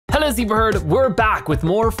as you've heard, we're back with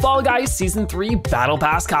more Fall Guys Season 3 Battle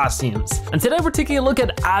Pass costumes. And today we're taking a look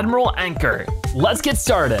at Admiral Anchor. Let's get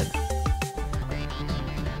started.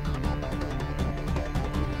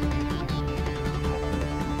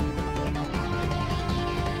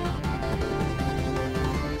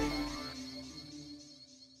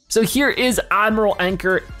 So here is Admiral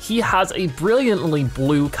Anchor. He has a brilliantly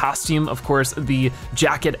blue costume, of course, the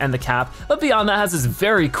jacket and the cap, but beyond that has this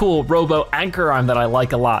very cool robo anchor arm that I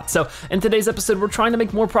like a lot. So in today's episode, we're trying to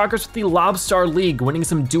make more progress with the Lobstar League, winning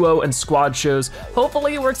some duo and squad shows.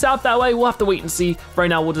 Hopefully it works out that way. We'll have to wait and see. Right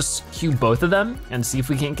now, we'll just queue both of them and see if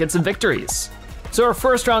we can't get some victories. So our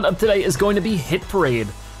first round of today is going to be Hit Parade,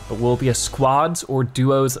 but will it be a squads or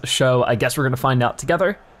duos show? I guess we're gonna find out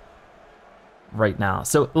together right now.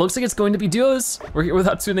 So it looks like it's going to be duos. We're here with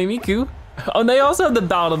Hatsune Miku. Oh, and they also have the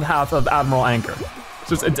bottom half of Admiral Anchor.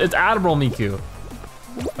 So it's Admiral Miku.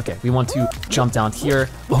 Okay, we want to jump down here.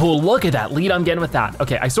 Oh, look at that lead I'm getting with that.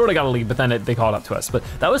 Okay, I sort of got a lead, but then they called up to us, but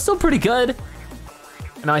that was still pretty good.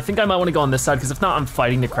 And I think I might want to go on this side, because if not, I'm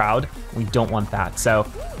fighting the crowd. We don't want that. So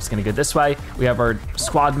I'm just gonna go this way. We have our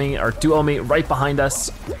squad mate, our duo mate right behind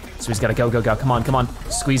us. So he's gotta go, go, go, come on, come on.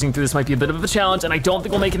 Squeezing through this might be a bit of a challenge, and I don't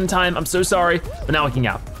think we'll make it in time. I'm so sorry, but now we can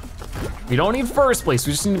out. We don't need first place,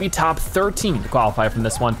 we just need to be top 13 to qualify from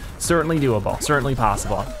this one. Certainly doable, certainly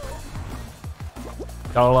possible.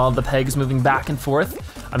 Got a lot of the pegs moving back and forth.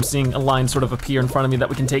 I'm seeing a line sort of appear in front of me that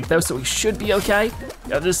we can take though, so we should be okay.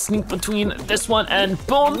 Gotta just sneak between this one and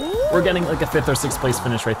boom! We're getting like a 5th or 6th place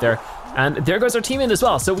finish right there. And there goes our teammate as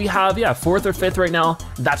well. So we have, 4th or 5th right now.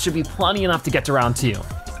 That should be plenty enough to get to round 2.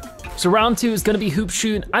 So round 2 is gonna be hoop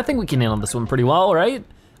shoot. I think we can handle this one pretty well, right?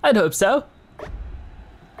 I'd hope so.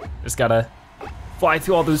 Just gotta fly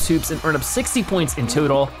through all those hoops and earn up 60 points in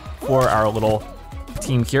total for our little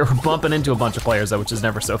team here. We're bumping into a bunch of players though, which is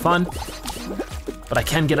never so fun. But I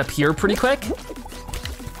can get up here pretty quick.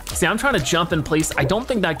 See, I'm trying to jump in place. I don't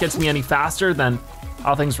think that gets me any faster than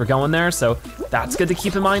how things were going there, so that's good to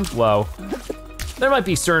keep in mind. Whoa. There might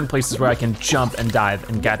be certain places where I can jump and dive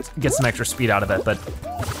and get some extra speed out of it, but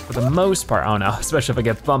for the most part, oh no, especially if I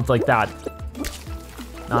get bumped like that,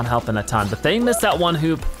 not helping a ton. But they missed that one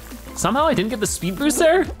hoop. Somehow I didn't get the speed boost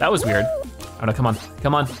there? That was weird. Oh no, come on,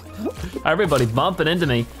 come on. Everybody bumping into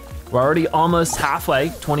me. We're already almost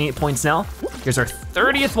halfway, 28 points now. Here's our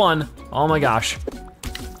 30th one. Oh my gosh.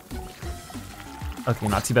 Okay,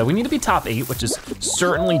 not too bad. We need to be top 8, which is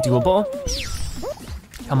certainly doable.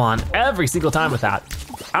 Come on, every single time with that.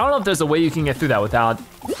 I don't know if there's a way you can get through that without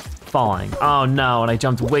falling. Oh no, and I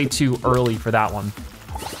jumped way too early for that one.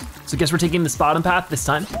 So I guess we're taking this bottom path this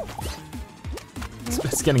time.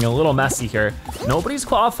 It's getting a little messy here. Nobody's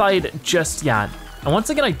qualified just yet. And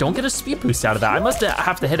once again, I don't get a speed boost out of that. I must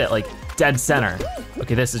have to hit it like dead center.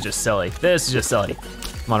 Okay, this is just silly. This is just silly.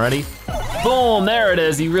 Come on, ready? Boom, there it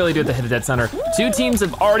is. You really do have to hit it dead center. 2 teams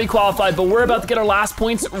have already qualified, but we're about to get our last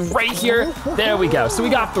points right here. There we go, so we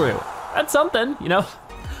got through. That's something, you know?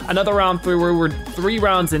 Another round through, we're 3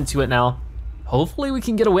 rounds into it now. Hopefully we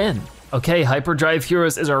can get a win. Okay, Hyperdrive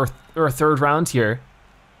Heroes is our 3rd round here.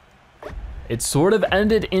 It sort of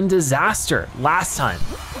ended in disaster last time.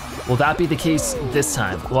 Will that be the case this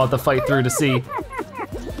time? We'll have to fight through to see.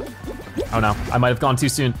 Oh no, I might have gone too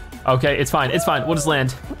soon. Okay, it's fine, we'll just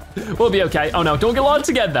land. We'll be okay. Oh no, don't get launched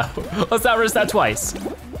again though. Let's not risk that twice.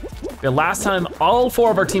 The last time, all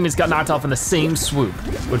 4 of our teammates got knocked off in the same swoop,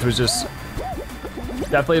 which was just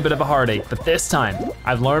definitely a bit of a heartache. But this time,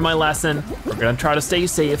 I've learned my lesson. We're gonna try to stay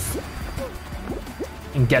safe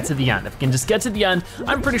and get to the end. If we can just get to the end,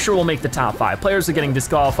 I'm pretty sure we'll make the top 5. Players are getting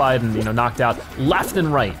disqualified and knocked out left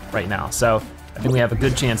and right now. So I think we have a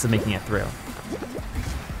good chance of making it through.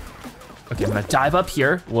 Okay, I'm gonna dive up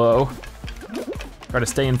here. Whoa. Try to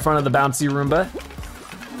stay in front of the bouncy Roomba.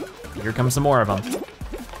 Here comes some more of them.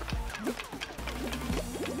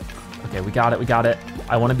 Okay, we got it, we got it.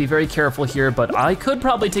 I wanna be very careful here, but I could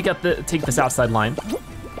probably take this outside line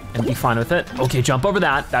and be fine with it. Okay, jump over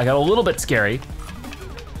that. That got a little bit scary.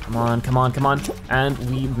 Come on, come on, come on. And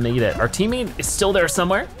we made it. Our teammate is still there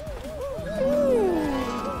somewhere.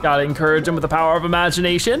 Gotta encourage him with the power of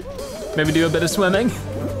imagination. Maybe do a bit of swimming.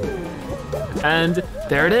 And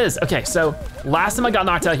there it is. Okay, so last time I got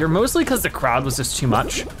knocked out here, mostly because the crowd was just too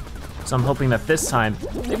much. So I'm hoping that this time,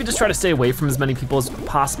 maybe just try to stay away from as many people as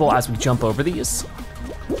possible as we jump over these.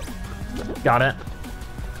 Got it.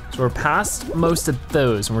 So we're past most of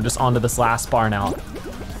those and we're just onto this last bar now.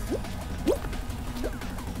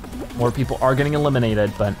 More people are getting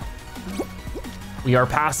eliminated, but we are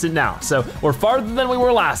past it now. So we're farther than we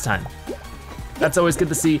were last time. That's always good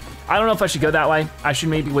to see. I don't know if I should go that way. I should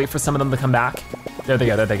maybe wait for some of them to come back. There they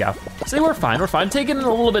go, there they go. See, we're fine. Taking it a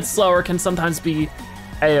little bit slower can sometimes be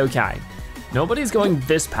a-okay. Nobody's going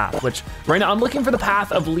this path, which right now I'm looking for the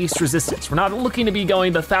path of least resistance. We're not looking to be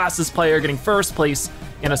going the fastest player, getting first place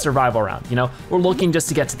in a survival round, you know? We're looking just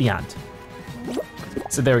to get to the end.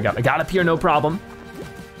 So there we go, I got up here, no problem.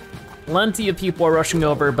 Plenty of people are rushing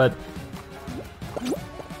over, but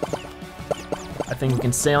I think we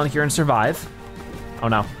can stay on here and survive. Oh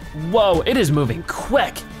no, whoa, it is moving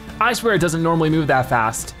quick. I swear it doesn't normally move that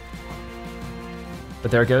fast. But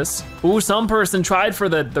there it goes. Ooh, some person tried for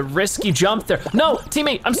the risky jump there. No,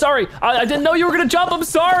 teammate, I'm sorry. I didn't know you were gonna jump, I'm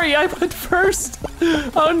sorry. I went first.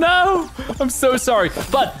 Oh no, I'm so sorry.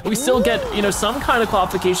 But we still get, you know, some kind of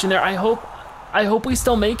qualification there. I hope we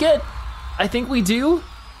still make it. I think we do.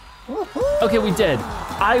 Okay, we did.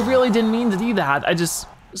 I really didn't mean to do that. I just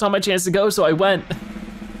saw my chance to go, so I went.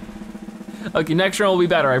 Okay, next round will be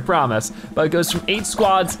better, I promise. But it goes from 8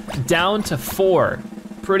 squads down to 4.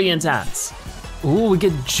 Pretty intense. Ooh, we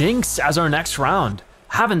get Jinx as our next round.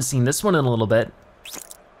 Haven't seen this one in a little bit.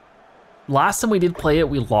 Last time we did play it,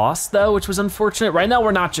 we lost though, which was unfortunate. Right now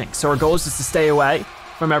we're not Jinx, so our goal is just to stay away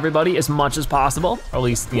from everybody as much as possible, or at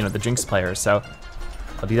least, you know, the Jinx players, so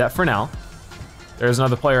I'll do that for now. There's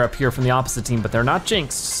another player up here from the opposite team, but they're not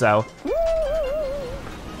Jinxed, so.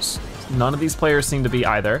 None of these players seem to be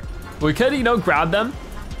either. We could, you know, grab them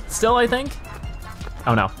still, I think.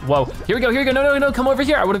 Oh no, whoa, here we go, no, come over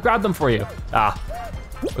here. I would've grabbed them for you. I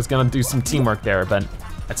was gonna do some teamwork there, but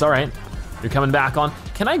that's all right. You're coming back on.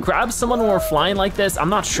 Can I grab someone when we're flying like this? I'm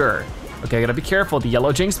not sure. Okay, I gotta be careful, the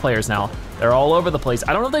yellow Jinx players now. They're all over the place.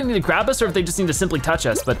 I don't know if they need to grab us or if they just need to simply touch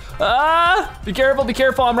us, but be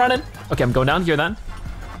careful, I'm running. Okay, I'm going down here then.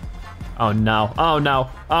 Oh no,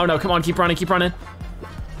 come on, keep running.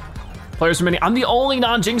 Players remaining. I'm the only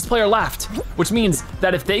non-Jinx player left, which means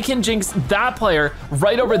that if they can Jinx that player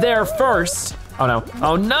right over there first.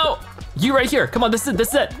 Oh no, you right here, come on, this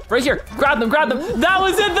is it, right here, grab them. That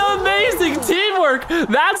was it, the amazing teamwork.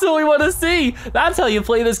 That's what we wanna see. That's how you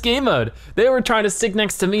play this game mode. They were trying to stick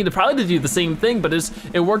next to me to probably do the same thing, but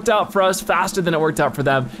it worked out for us faster than it worked out for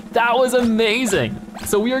them. That was amazing.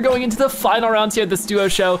 So we are going into the final round here at this duo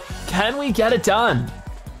show. Can we get it done?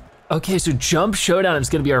 Okay, so Jump Showdown is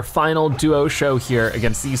gonna be our final duo show here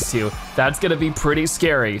against these two. That's gonna be pretty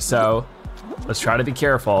scary, so let's try to be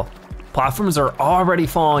careful. Platforms are already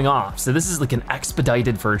falling off, so this is like an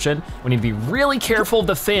expedited version. We need to be really careful of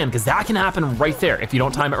the fan, because that can happen right there if you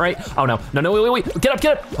don't time it right. Oh no, wait, get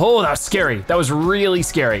up. Oh, that was scary. That was really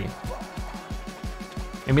scary.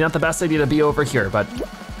 Maybe not the best idea to be over here, but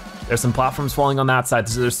there's some platforms falling on that side.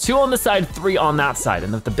 So there's 2 on this side, 3 on that side,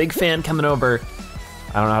 and with the big fan coming over,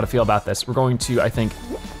 I don't know how to feel about this. We're going to, I think,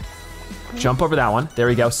 jump over that one. There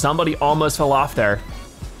we go, somebody almost fell off there.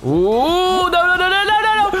 Ooh, no, wait,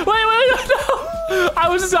 no.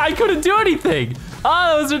 I couldn't do anything.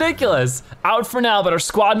 Oh, that was ridiculous. Out for now, but our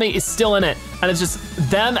squad mate is still in it, and it's just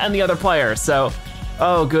them and the other player, so,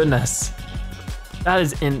 oh goodness. That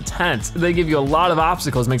is intense. They give you a lot of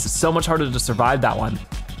obstacles, makes it so much harder to survive that one.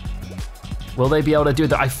 Will they be able to do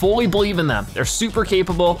that? I fully believe in them. They're super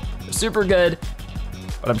capable, they're super good,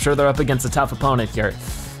 but I'm sure they're up against a tough opponent here.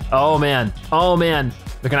 Oh man,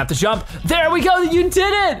 they're gonna have to jump. There we go, you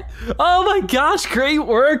did it! Oh my gosh, great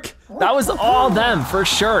work. That was all them for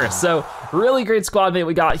sure. So really great squad mate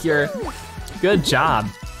we got here. Good job.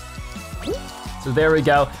 So there we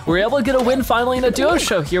go. We were able to get a win finally in a duo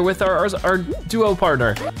show here with our duo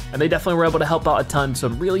partner. And they definitely were able to help out a ton, so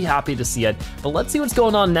I'm really happy to see it. But let's see what's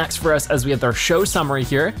going on next for us as we have our show summary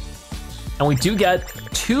here. And we do get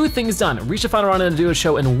 2 things done. Reach the final round in a duo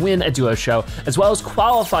show and win a duo show, as well as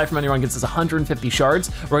qualify from any run gets us 150 shards.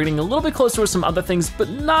 We're getting a little bit closer with some other things, but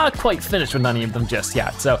not quite finished with any of them just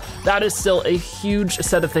yet. So that is still a huge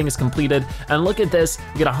set of things completed. And look at this,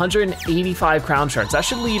 we get 185 crown shards. That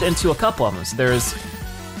should lead into a couple of them. So there's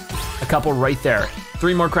a couple right there.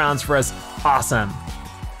 3 more crowns for us, awesome.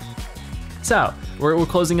 So we're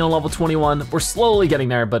closing in on level 21. We're slowly getting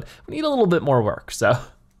there, but we need a little bit more work, so.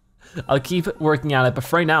 I'll keep working at it, but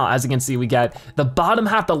for right now, as you can see, we get the bottom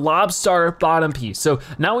half, the lobster bottom piece. So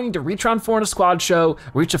now we need to reach round 4 in a squad show,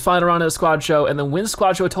 reach a final round in a squad show, and then win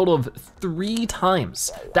squad show a total of 3 times.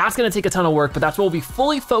 That's gonna take a ton of work, but that's what we'll be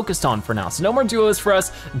fully focused on for now. So no more duos for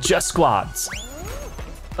us, just squads.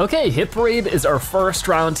 Okay, Hit Parade is our first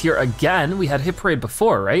round here again. We had Hit Parade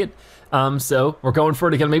before, right? So we're going for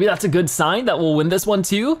it again. Maybe that's a good sign that we'll win this one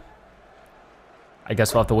too. I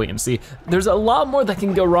guess we'll have to wait and see. There's a lot more that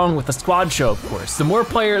can go wrong with the squad show, of course. The more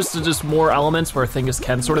players, so just more elements where things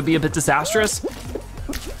can sort of be a bit disastrous.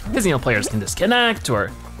 Because, you know, players can disconnect,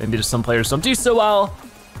 or maybe just some players don't do so well.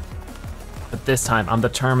 but this time I'm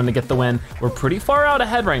determined to get the win. We're pretty far out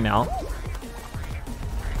ahead right now. Here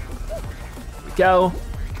we go.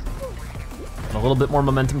 A little bit more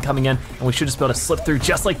momentum coming in, and we should just be able to slip through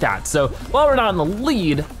just like that. So while we're not in the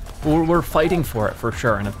lead, we're fighting for it for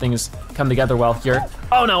sure. And if things come together well here,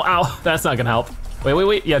 oh no, ow, that's not gonna help.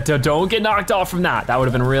 Wait, yeah, don't get knocked off from that. That would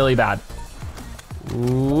have been really bad.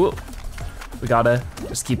 Ooh, we gotta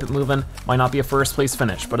just keep it moving. Might not be a first place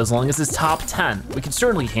finish, but as long as it's top 10, we can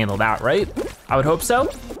certainly handle that, right? I would hope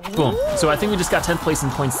so. Boom, so I think we just got 10th place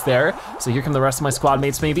in points there. So here come the rest of my squad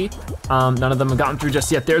mates maybe. None of them have gotten through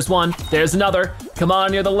just yet. There's one, there's another. Come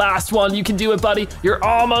on, you're the last one. You can do it, buddy. You're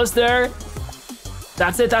almost there.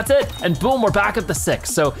 That's it, and boom, we're back at the 6.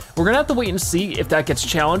 So we're gonna have to wait and see if that gets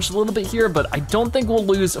challenged a little bit here, but I don't think we'll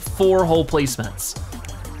lose 4 whole placements.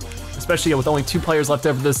 Especially with only 2 players left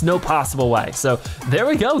over, there's no possible way. So there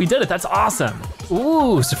we go, we did it, that's awesome.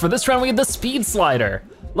 Ooh, so for this round we get the speed slider.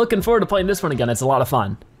 Looking forward to playing this one again, it's a lot of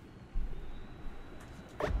fun.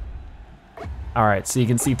 All right, so you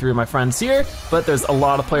can see through my friends here, but there's a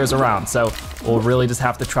lot of players around, so we'll really just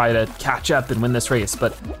have to try to catch up and win this race.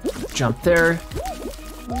 But jump there,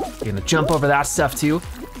 you're gonna jump over that stuff too.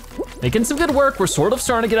 Making some good work, we're sort of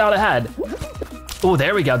starting to get out ahead. Oh,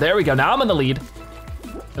 there we go, now I'm in the lead.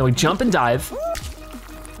 And we jump and dive.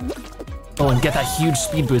 Oh, and get that huge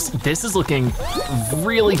speed boost. This is looking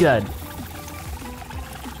really good.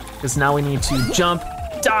 Because now we need to jump,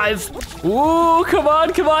 dive. Ooh, come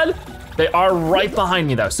on. They are right behind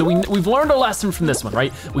me though. So we've learned a lesson from this one,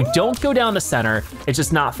 right? We don't go down the center, it's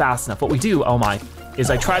just not fast enough. What we do, oh my, is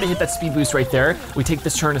I try to hit that speed boost right there. We take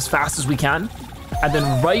this turn as fast as we can. And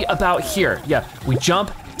then right about here, yeah, we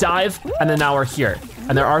jump, dive, and then now we're here.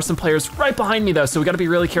 And there are some players right behind me though, so we gotta be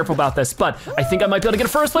really careful about this, but I think I might be able to get a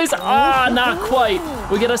first place. Ah, not quite.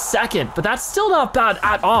 We get a second, but that's still not bad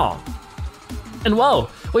at all. And whoa,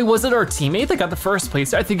 wait, was it our teammate that got the first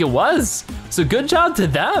place? I think it was. So good job to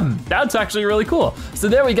them. That's actually really cool. So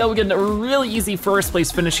there we go, we get a really easy first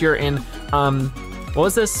place finish here in, what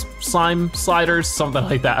was this? Slime sliders, something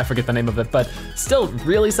like that. I forget the name of it, but still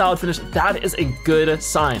really solid finish. That is a good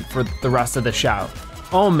sign for the rest of the show.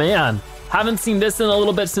 Oh man. Haven't seen this in a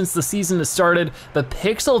little bit since the season has started. The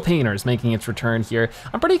Pixel Painter's making its return here.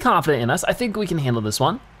 I'm pretty confident in us. I think we can handle this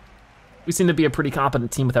one. We seem to be a pretty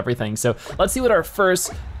competent team with everything. So let's see what our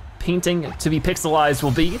first painting to be pixelized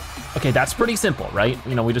will be. Okay, that's pretty simple, right?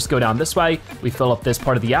 You know, we just go down this way, we fill up this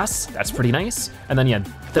part of the S, that's pretty nice. And then yeah,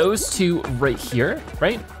 those two right here,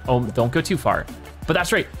 right? Oh, don't go too far. But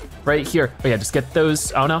that's right here. Oh yeah, just get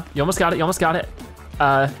those, oh no, you almost got it.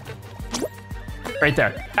 Right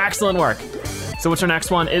there, excellent work. So what's our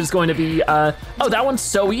next one is going to be, oh, that one's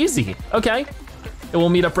so easy, okay. And we'll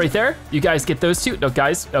meet up right there. You guys get those two, no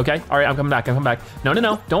guys, okay. All right, I'm coming back. No,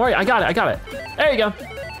 don't worry, I got it. There you go.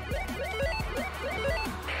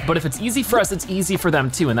 But if it's easy for us, it's easy for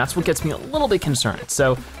them too, and that's what gets me a little bit concerned.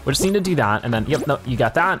 So we just need to do that, and then, yep, no, you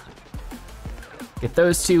got that. Get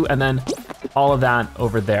those two, and then all of that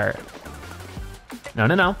over there.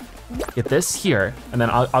 No. Get this here, and then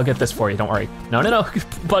I'll get this for you, don't worry. No,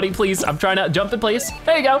 buddy, please, I'm trying to jump in place.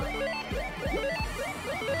 There you go.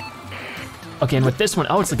 Okay, and with this one,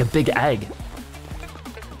 oh, it's like a big egg.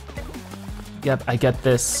 Yep, I get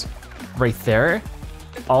this right there.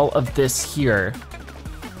 All of this here.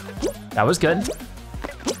 That was good.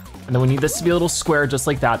 And then we need this to be a little square just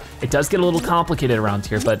like that. It does get a little complicated around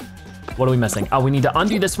here, but what are we missing? Oh, we need to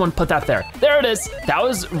undo this one, put that there. There it is. That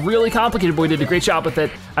was really complicated, but we did a great job with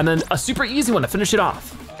it. And then a super easy one to finish it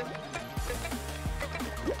off.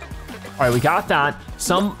 All right, we got that.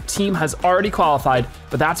 Some team has already qualified,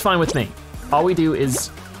 but that's fine with me. All we do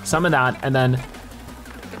is summon that and then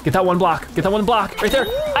get that one block right there.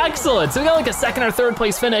 Excellent, so we got like a second or third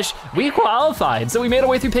place finish. We qualified, so we made our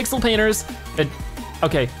way through Pixel Painters.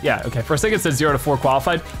 Okay, for a second it said 0 to 4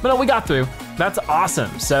 qualified, but no, we got through. That's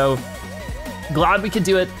awesome, so glad we could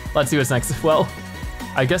do it. Let's see what's next. Well,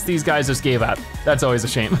 I guess these guys just gave up. That's always a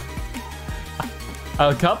shame.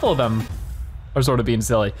 A couple of them are sort of being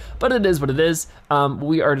silly, but it is what it is.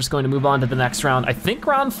 We are just going to move on to the next round. I think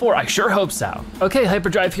round 4, I sure hope so. Okay,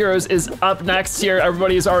 Hyperdrive Heroes is up next here.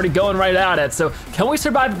 Everybody is already going right at it. So can we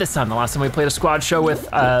survive this time? The last time we played a squad show with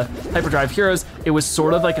Hyperdrive Heroes, it was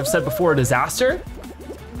sort of like I've said before, a disaster.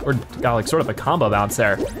 Or got like sort of a combo bounce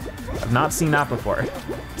there. I've not seen that before.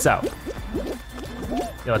 So,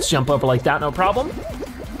 yeah, let's jump over like that, no problem.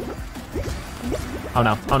 Oh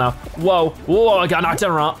no. Whoa, I got knocked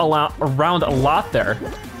down around a lot there.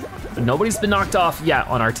 But nobody's been knocked off yet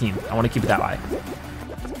on our team. I wanna keep it that way.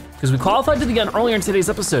 Because we qualified to the gun earlier in today's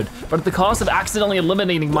episode, but at the cost of accidentally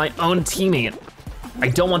eliminating my own teammate. I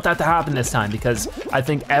don't want that to happen this time because I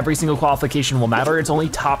think every single qualification will matter. It's only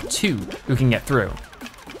top 2 who can get through.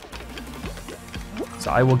 So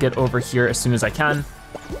I will get over here as soon as I can.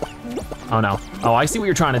 Oh no, oh, I see what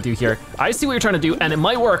you're trying to do here. I see what you're trying to do, and it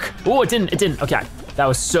might work. Oh, it didn't, okay. That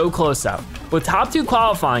was so close though. With top 2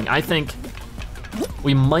 qualifying, I think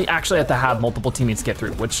we might actually have to have multiple teammates get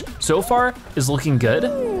through, which so far is looking good.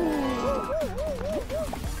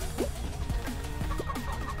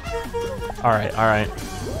 All right.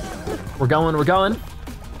 We're going.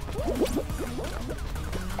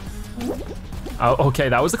 Oh, okay,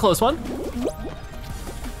 that was a close one.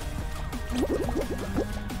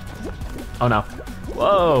 Oh no,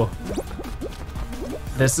 whoa.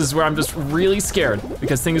 This is where I'm just really scared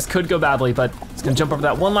because things could go badly, but it's gonna jump over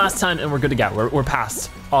that one last time and we're good to go. We're past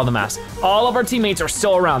all the mess. All of our teammates are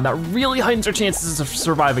still around. That really heightens our chances of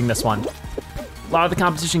surviving this one. A lot of the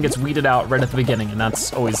competition gets weeded out right at the beginning and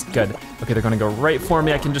that's always good. Okay, they're gonna go right for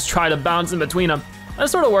me. I can just try to bounce in between them. That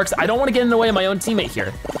sort of works. I don't wanna get in the way of my own teammate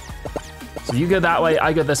here. So you go that way,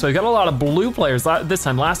 I go this way. We got a lot of blue players this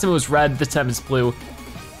time. Last time it was red, this time it's blue.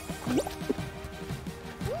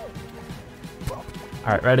 All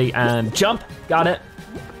right, ready, and jump, got it.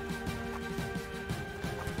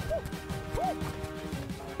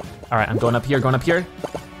 All right, I'm going up here.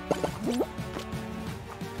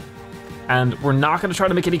 And we're not gonna try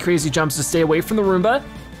to make any crazy jumps to stay away from the Roomba.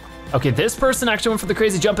 Okay, this person actually went for the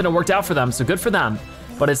crazy jump and it worked out for them, so good for them.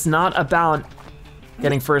 But it's not about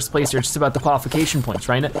getting first place here, it's just about the qualification points,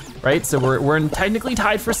 right? So we're technically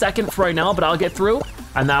tied for second for right now, but I'll get through,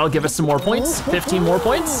 and that'll give us some more points, 15 more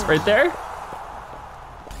points right there.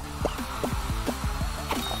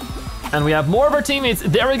 And we have more of our teammates.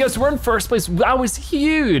 There we go, so we're in first place. That was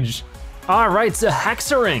huge. All right, so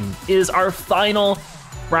hexering is our final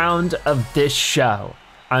round of this show.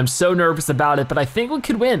 I'm so nervous about it, but I think we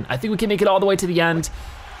could win. I think we can make it all the way to the end.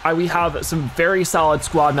 We have some very solid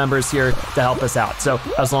squad members here to help us out. So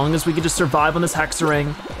as long as we can just survive on this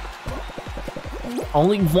hexering,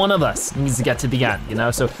 only one of us needs to get to the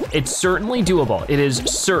end, So it's certainly doable. It is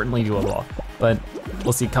certainly doable, but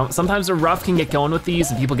we'll see. Sometimes the rough can get going with these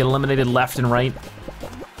and people get eliminated left and right.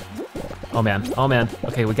 Oh man,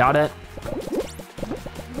 okay, we got it.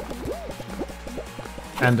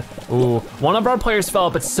 And ooh, one of our players fell,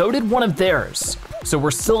 but so did one of theirs. So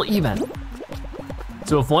we're still even.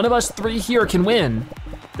 So if one of us 3 here can win,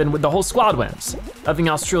 then the whole squad wins. Nothing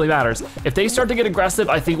else truly matters. If they start to get aggressive,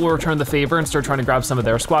 I think we'll return the favor and start trying to grab some of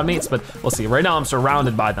their squad mates, but we'll see. Right now I'm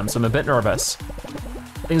surrounded by them, so I'm a bit nervous.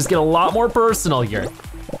 Things get a lot more personal here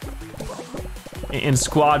in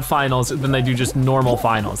squad finals than they do just normal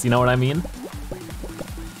finals, you know what I mean?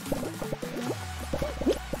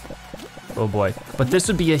 Oh boy, but this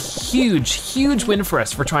would be a huge, huge win for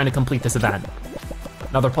us for trying to complete this event.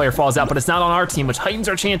 Another player falls out, but it's not on our team, which heightens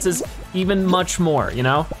our chances even much more,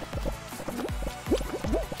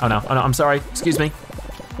 Oh no, I'm sorry, excuse me.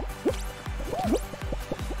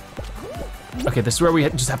 Okay, this is where we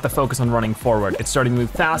just have to focus on running forward. It's starting to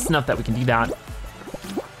move fast enough that we can do that.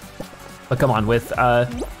 But come on,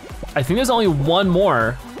 I think there's only one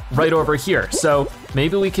more right over here. So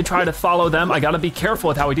maybe we could try to follow them. I gotta be careful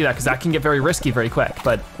with how we do that because that can get very risky very quick,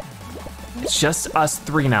 but it's just us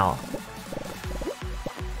 3 now.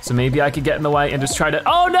 So maybe I could get in the way and just try to,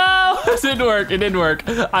 oh no, it didn't work.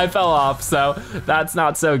 I fell off, so that's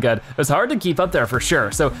not so good. It was hard to keep up there for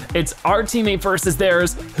sure. So it's our teammate versus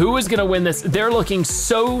theirs. Who is gonna win this? They're looking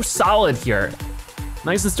so solid here.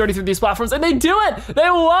 Nice and sturdy through these platforms, and they do it! They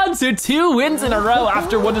won, so 2 wins in a row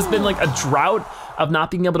after what has been like a drought of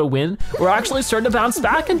not being able to win. We're actually starting to bounce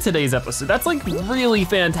back in today's episode. That's like really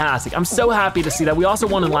fantastic. I'm so happy to see that. We also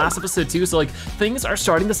won in last episode too, so like things are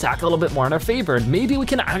starting to stack a little bit more in our favor. And maybe we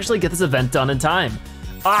can actually get this event done in time.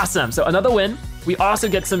 Awesome, so another win. We also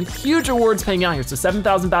get some huge rewards paying out here. So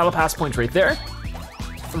 7,000 battle pass points right there.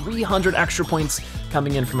 300 extra points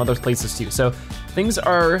coming in from other places too. So things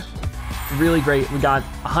are really great. We got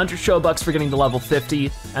 100 show bucks for getting to level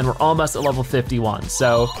 50 and we're almost at level 51.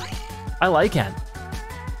 So I like it.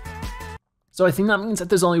 So I think that means that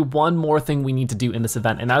there's only one more thing we need to do in this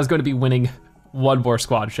event, and that is going to be winning one more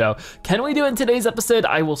squad show. Can we do it in today's episode?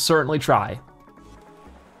 I will certainly try.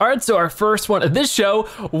 All right, so our first one of this show,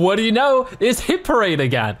 what do you know, is Hit Parade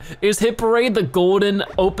again. Is Hit Parade the golden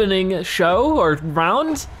opening show or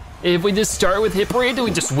round? If we just start with Hit Parade, do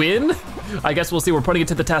we just win? I guess we'll see, we're putting it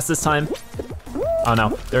to the test this time. Oh no,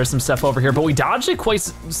 there's some stuff over here, but we dodged it quite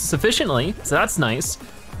sufficiently, so that's nice.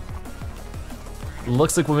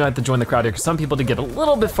 Looks like we might have to join the crowd here because some people did get a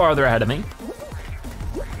little bit farther ahead of me.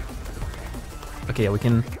 Okay, we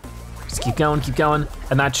can Just keep going,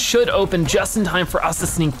 and that should open just in time for us to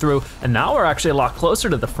sneak through. And now we're actually a lot closer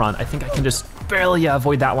to the front. I think I can just barely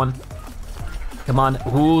avoid that one. Come on,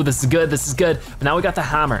 ooh, this is good. But now we got the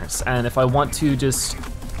hammers, and if I want to just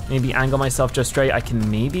maybe angle myself just straight, I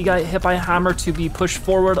can maybe get hit by a hammer to be pushed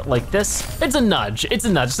forward like this. It's a nudge, it's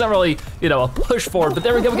not really, a push forward, but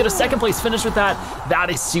there we go, we get a second place finish with that. That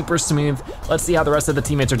is super smooth. Let's see how the rest of the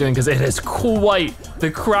teammates are doing, because it is quite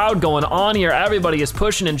the crowd going on here. Everybody is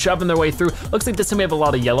pushing and shoving their way through. Looks like this time we have a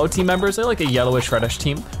lot of yellow team members. They're like a yellowish reddish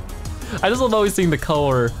team. I just love always seeing the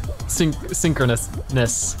color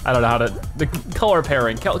synchronousness. I don't know how to, the color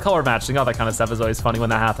pairing, color matching, all that kind of stuff is always funny when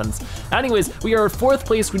that happens. Anyways, we are 4th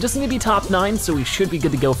place. We just need to be top 9, so we should be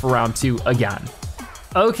good to go for round 2 again.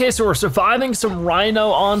 Okay, so we're surviving some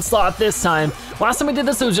rhino onslaught this time. Last time we did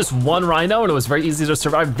this, it was just 1 rhino, and it was very easy to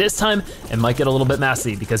survive. This time, it might get a little bit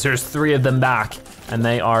messy because there's 3 of them back, and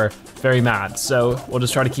they are very mad. So we'll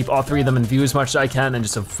just try to keep all 3 of them in view as much as I can and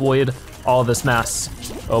just avoid all this mess.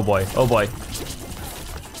 Oh boy.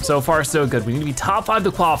 So far, so good. We need to be top 5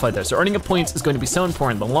 to qualify there. So earning a point is going to be so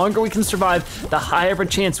important. The longer we can survive, the higher of a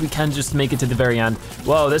chance we can just make it to the very end.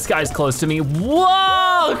 Whoa, this guy's close to me.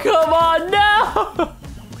 Whoa, come on, no!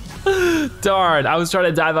 Darn, I was trying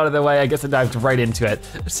to dive out of the way. I guess I dived right into it.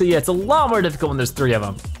 So yeah, it's a lot more difficult when there's 3 of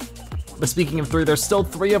them. But speaking of 3, there's still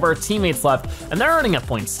 3 of our teammates left, and they're earning a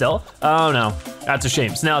point still. Oh no, that's a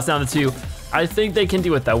shame. So now it's down to 2. I think they can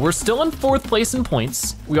do it though. We're still in 4th place in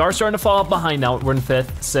points. We are starting to fall up behind now. We're in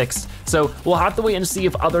 5th, 6th. So we'll have to wait and see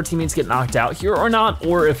if other teammates get knocked out here or not,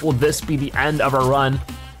 or if will this be the end of our run.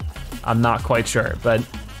 I'm not quite sure, but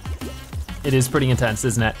it is pretty intense,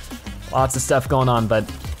 isn't it? Lots of stuff going on, but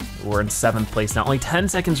we're in 7th place now. Only 10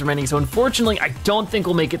 seconds remaining, so unfortunately, I don't think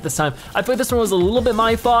we'll make it this time. I thought this one was a little bit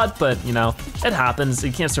my fault, but it happens.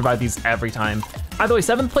 You can't survive these every time. Either way,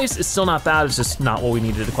 7th place is still not bad. It's just not what we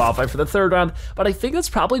needed to qualify for the 3rd round, but I think that's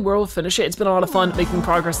probably where we'll finish it. It's been a lot of fun making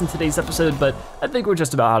progress in today's episode, but I think we're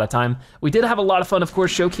just about out of time. We did have a lot of fun, of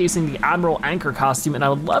course, showcasing the Admiral Anchor costume, and I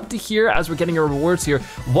would love to hear, as we're getting our rewards here,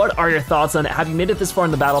 what are your thoughts on it? Have you made it this far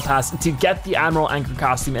in the Battle Pass to get the Admiral Anchor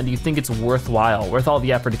costume, and do you think it's worthwhile, worth all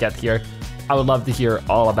the effort to get here? I would love to hear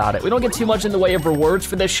all about it. We don't get too much in the way of rewards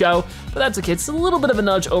for this show, but that's okay. It's a little bit of a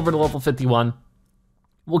nudge over to level 51.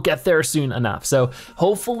 We'll get there soon enough. So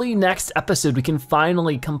hopefully next episode, we can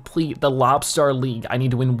finally complete the Lobstar League. I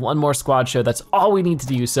need to win 1 more squad show. That's all we need to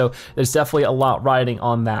do. So there's definitely a lot riding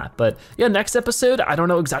on that. But yeah, next episode, I don't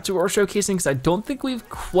know exactly what we're showcasing because I don't think we've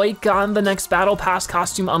quite gotten the next Battle Pass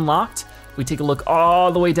costume unlocked. We take a look all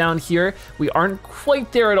the way down here. We aren't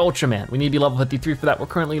quite there at Ultraman. We need to be level 53 for that. We're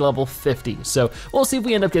currently level 50. So we'll see if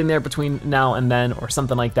we end up getting there between now and then or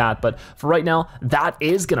something like that. But for right now, that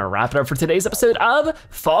is gonna wrap it up for today's episode of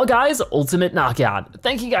Fall Guys Ultimate Knockout.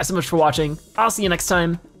 Thank you guys so much for watching. I'll see you next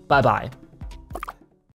time. Bye-bye.